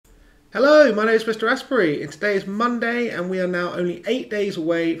Hello, my name is Mr. Asprey, and today is Monday, and we are now only 8 days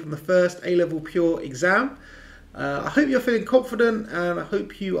away from the first A-Level Pure exam. I hope you're feeling confident, and I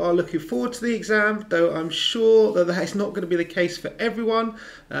hope you are looking forward to the exam, though I'm sure that is not going to be the case for everyone.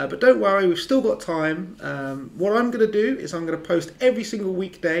 But don't worry, we've still got time. What I'm going to do is I'm going to post every single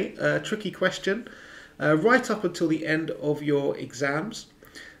weekday a tricky question right up until the end of your exams.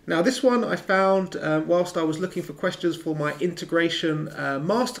 Now this one I found whilst I was looking for questions for my integration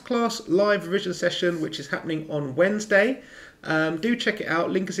masterclass live revision session, which is happening on Wednesday. Do check it out,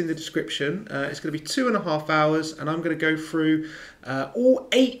 link is in the description. It's going to be 2.5 hours, and I'm going to go through all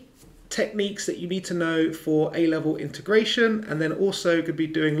 8 techniques that you need to know for A-level integration, and then also going to be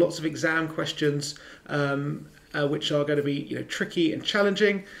doing lots of exam questions which are going to be tricky and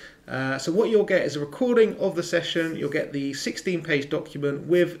challenging. So what you'll get is a recording of the session. You'll get the 16-page document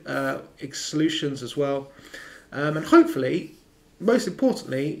with solutions as well, and hopefully, most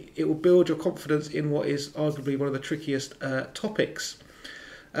importantly, it will build your confidence in what is arguably one of the trickiest topics.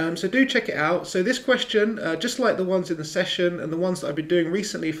 So do check it out. So this question, just like the ones in the session and the ones that I've been doing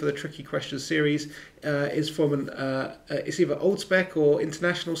recently for the Tricky Questions series, is from it's either old spec or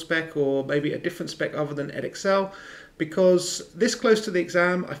international spec, or maybe a different spec other than EDEXCEL. Because this close to the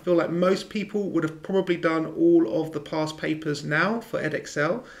exam, I feel like most people would have probably done all of the past papers now for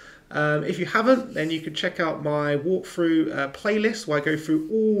EDEXCEL. If you haven't, then you can check out my walkthrough playlist where I go through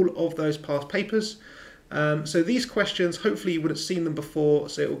all of those past papers. So these questions, hopefully you would have seen them before,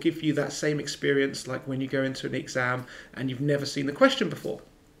 so it will give you that same experience like when you go into an exam and you've never seen the question before.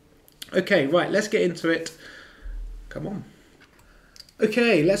 Okay, right, let's get into it. Come on.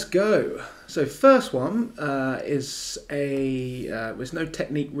 Okay, let's go. So first one is there's no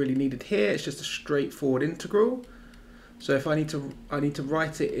technique really needed here. It's just a straightforward integral. So if I need to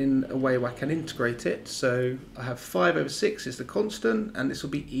write it in a way where I can integrate it. So I have 5 over 6 is the constant, and this will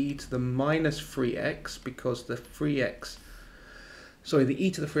be e to the minus 3x because the e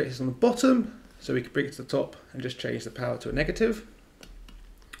to the 3x is on the bottom. So we can bring it to the top and just change the power to a negative.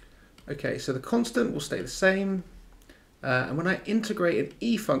 Okay, so the constant will stay the same. And when I integrate an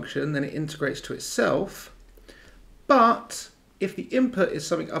e function, then it integrates to itself. But if the input is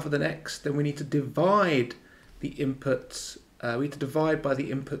something other than x, then we need to divide the inputs. We need to divide by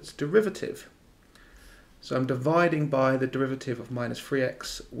the input's derivative. So I'm dividing by the derivative of minus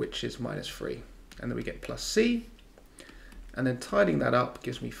 3x, which is minus 3. And then we get plus c. And then tidying that up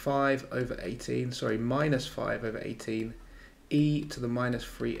gives me 5 over 18, sorry, minus 5 over 18, e to the minus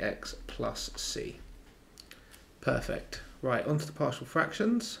 3x plus c. Perfect. Right, on to the partial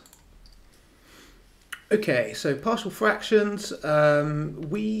fractions. Okay, so partial fractions,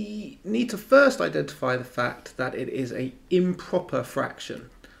 we need to first identify the fact that it is an improper fraction.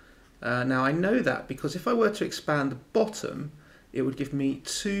 Now I know that because if I were to expand the bottom, it would give me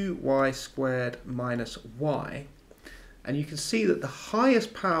 2y squared minus y. And you can see that the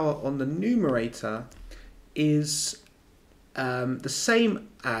highest power on the numerator is the same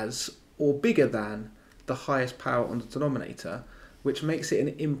as or bigger than the highest power on the denominator, which makes it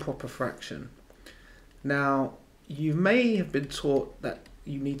an improper fraction. Now, you may have been taught that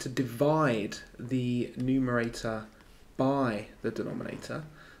you need to divide the numerator by the denominator,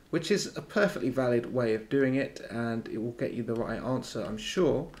 which is a perfectly valid way of doing it, and it will get you the right answer, I'm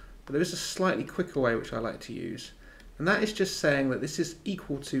sure. But there is a slightly quicker way which I like to use, and that is just saying that this is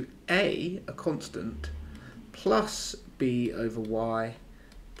equal to a constant, plus b over y,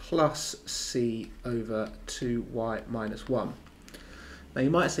 plus c over 2y minus 1. Now you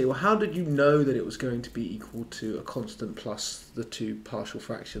might say, well, how did you know that it was going to be equal to a constant plus the two partial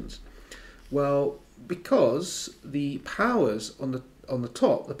fractions? Well, because the powers on the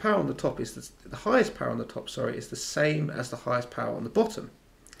top, the power on the top is the highest power on the top, sorry, is the same as the highest power on the bottom.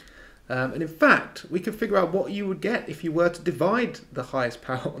 And in fact, we can figure out what you would get if you were to divide the highest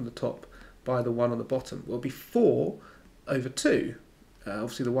power on the top by the one on the bottom. Well, it would be 4 over 2.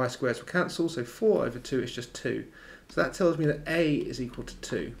 Obviously the y squares will cancel, so 4 over 2 is just 2. So that tells me that a is equal to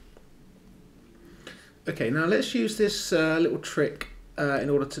 2. Okay, now let's use this little trick in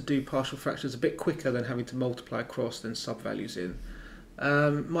order to do partial fractions a bit quicker than having to multiply across then sub values in.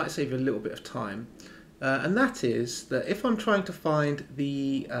 Might save you a little bit of time. And that is that if I'm trying to find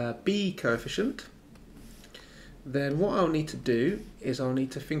the b coefficient, then what I'll need to do is I'll need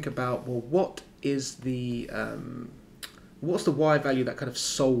to think about, well, what is the what's the y value that kind of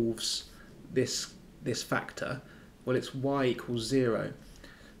solves this factor? Well, it's y equals 0.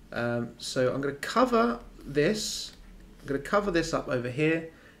 So I'm going to cover this. I'm going to cover this up over here,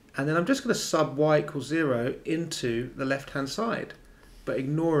 and then I'm just going to sub y equals 0 into the left-hand side, but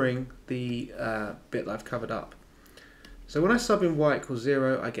ignoring the bit that I've covered up. So when I sub in y equals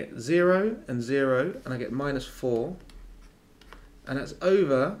 0, I get 0 and 0, and I get minus 4. And that's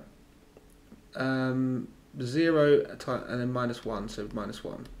over 0 and then minus 1, so minus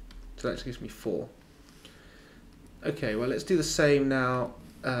 1. So that gives me 4. Okay, well let's do the same now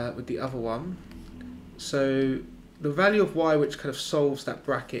with the other one. So the value of y which kind of solves that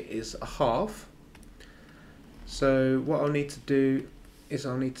bracket is a half. So what I'll need to do is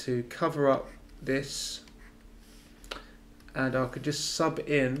I'll need to cover up this, and I could just sub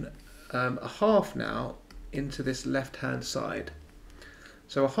in a half now into this left hand side.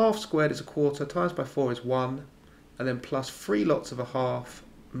 So a half squared is a quarter, times by 4 is 1, and then plus 3 lots of a half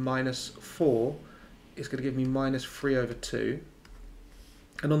minus 4 is going to give me minus 3 over 2.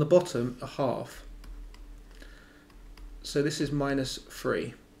 And on the bottom, a half. So this is minus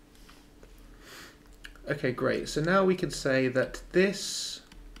 3. Okay, great. So now we can say that this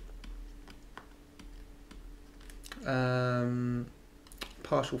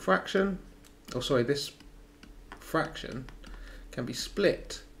partial fraction, or sorry, this fraction can be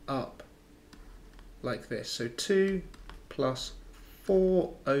split up like this. So 2 plus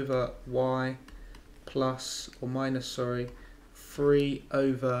 4 over y plus, or minus, sorry, 3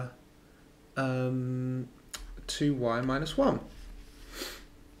 over 2y minus 1.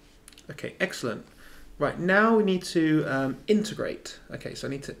 Okay, excellent. Right, now we need to integrate. Okay, so I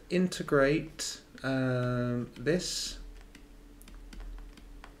need to integrate this.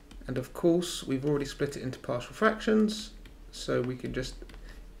 And of course, we've already split it into partial fractions, so we can just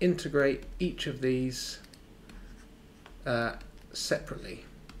integrate each of these separately.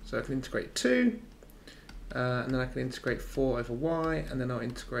 So I can integrate 2, and then I can integrate 4 over y, and then I'll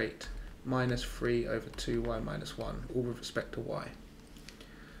integrate minus 3 over 2y minus 1, all with respect to y.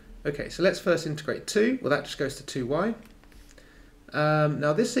 Okay, so let's first integrate 2. Well, that just goes to 2y.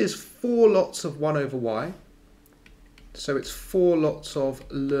 Now this is 4 lots of 1 over y, so it's 4 lots of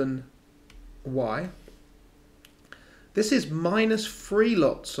ln y. This is minus 3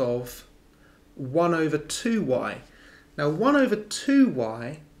 lots of 1 over 2y. Now 1 over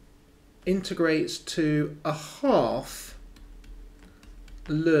 2y integrates to a half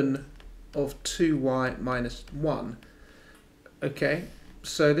ln of 2y minus 1. Okay,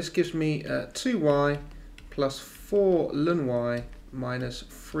 so this gives me 2y plus 4 ln y minus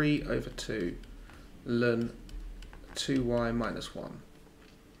 3 over 2 ln 2y minus 1.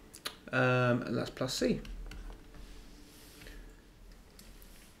 And that's plus c.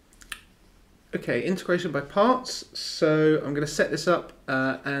 Okay, integration by parts. So I'm going to set this up,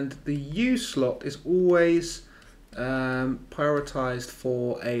 and the u slot is always prioritized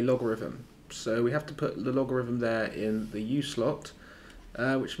for a logarithm. So we have to put the logarithm there in the u slot,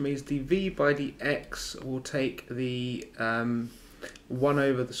 which means the v by the x will take the 1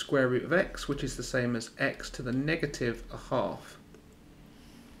 over the square root of x, which is the same as x to the negative a half.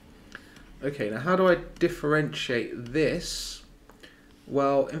 Okay, now how do I differentiate this?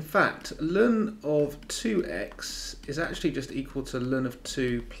 Well, in fact, ln of 2x is actually just equal to ln of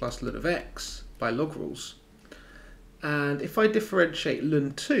 2 plus ln of x by log rules. And if I differentiate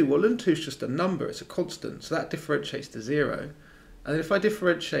ln 2, well, ln 2 is just a number, it's a constant, so that differentiates to 0. And then if I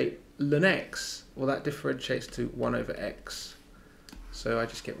differentiate ln x, well, that differentiates to 1 over x. So I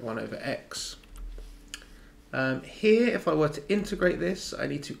just get 1 over x. Here, if I were to integrate this, I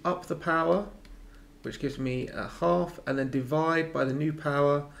need to up the power, which gives me a half, and then divide by the new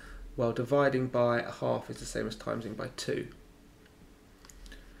power. Well, dividing by a half is the same as timesing by 2.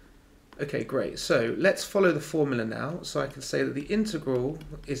 Okay, great. So let's follow the formula now. So I can say that the integral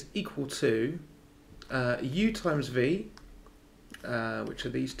is equal to u times v, which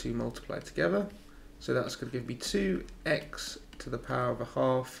are these two multiplied together. So that's going to give me 2x to the power of a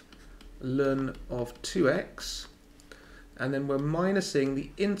half ln of 2x. And then we're minusing the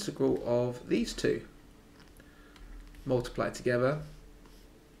integral of these two multiplied together,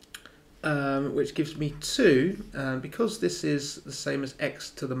 which gives me 2. And because this is the same as x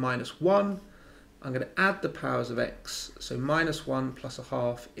to the minus 1, I'm going to add the powers of x. So minus 1 plus a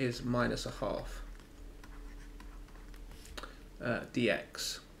half is minus a half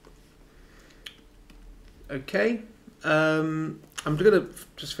dx. Okay. I'm going to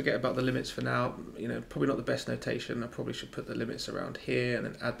just forget about the limits for now. You know, probably not the best notation. I probably should put the limits around here and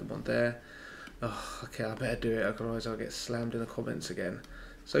then add them on there. Oh, okay, I better do it, otherwise I'll get slammed in the comments again.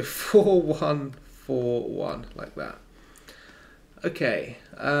 So 4, 1, 4, 1, like that. Okay.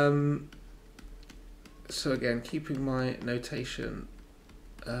 So again, keeping my notation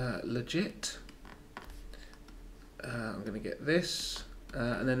legit. I'm going to get this.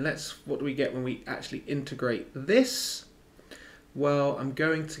 And then what do we get when we actually integrate this? Well, I'm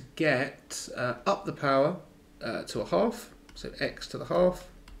going to get up the power, to a half, so x to the half,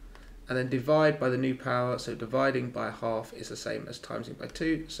 and then divide by the new power, so dividing by a half is the same as timesing by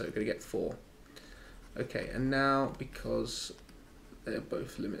 2, so we're going to get 4. Okay, and now because they're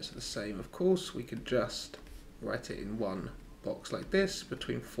both limits are the same, of course, we could just write it in one box like this,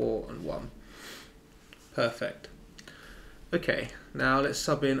 between 4 and 1. Perfect. Okay, now let's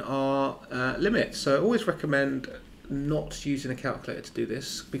sub in our limits. So I always recommend not using a calculator to do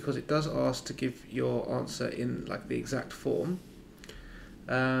this, because it does ask to give your answer in like the exact form.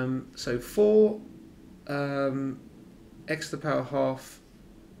 So 4 x to the power half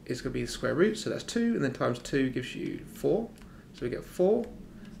is going to be the square root, so that's 2, and then times 2 gives you 4. So we get 4,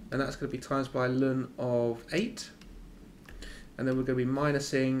 and that's going to be times by ln of 8. And then we're going to be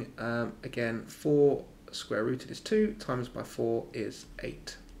minusing, again, 4 square rooted is 2, times by 4 is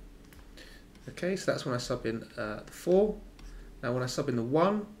 8. Okay, so that's when I sub in the 4. Now when I sub in the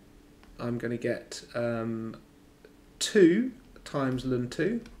 1, I'm going to get 2 times ln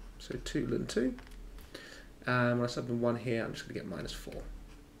 2, so 2 ln 2. And when I sub in 1 here, I'm just going to get minus 4.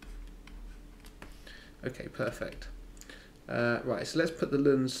 Okay, perfect. Right, so let's put the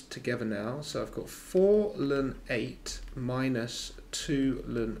lns together now. So I've got 4 ln 8 minus 2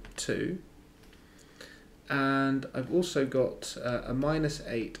 ln 2. And I've also got a minus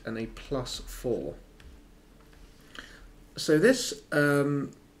 8 and a plus 4. So this 4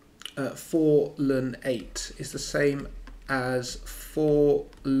 ln 8 is the same as 4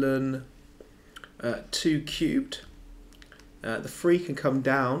 ln 2 cubed. The 3 can come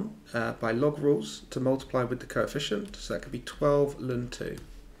down by log rules to multiply with the coefficient, so that could be 12 ln 2.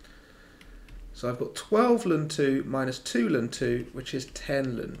 So I've got 12 ln 2 minus 2 ln 2, which is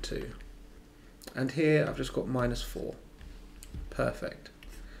 10 ln 2. And here I've just got minus 4. Perfect.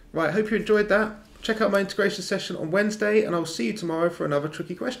 Right, hope you enjoyed that. Check out my integration session on Wednesday, and I'll see you tomorrow for another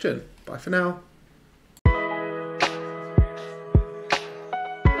tricky question. Bye for now.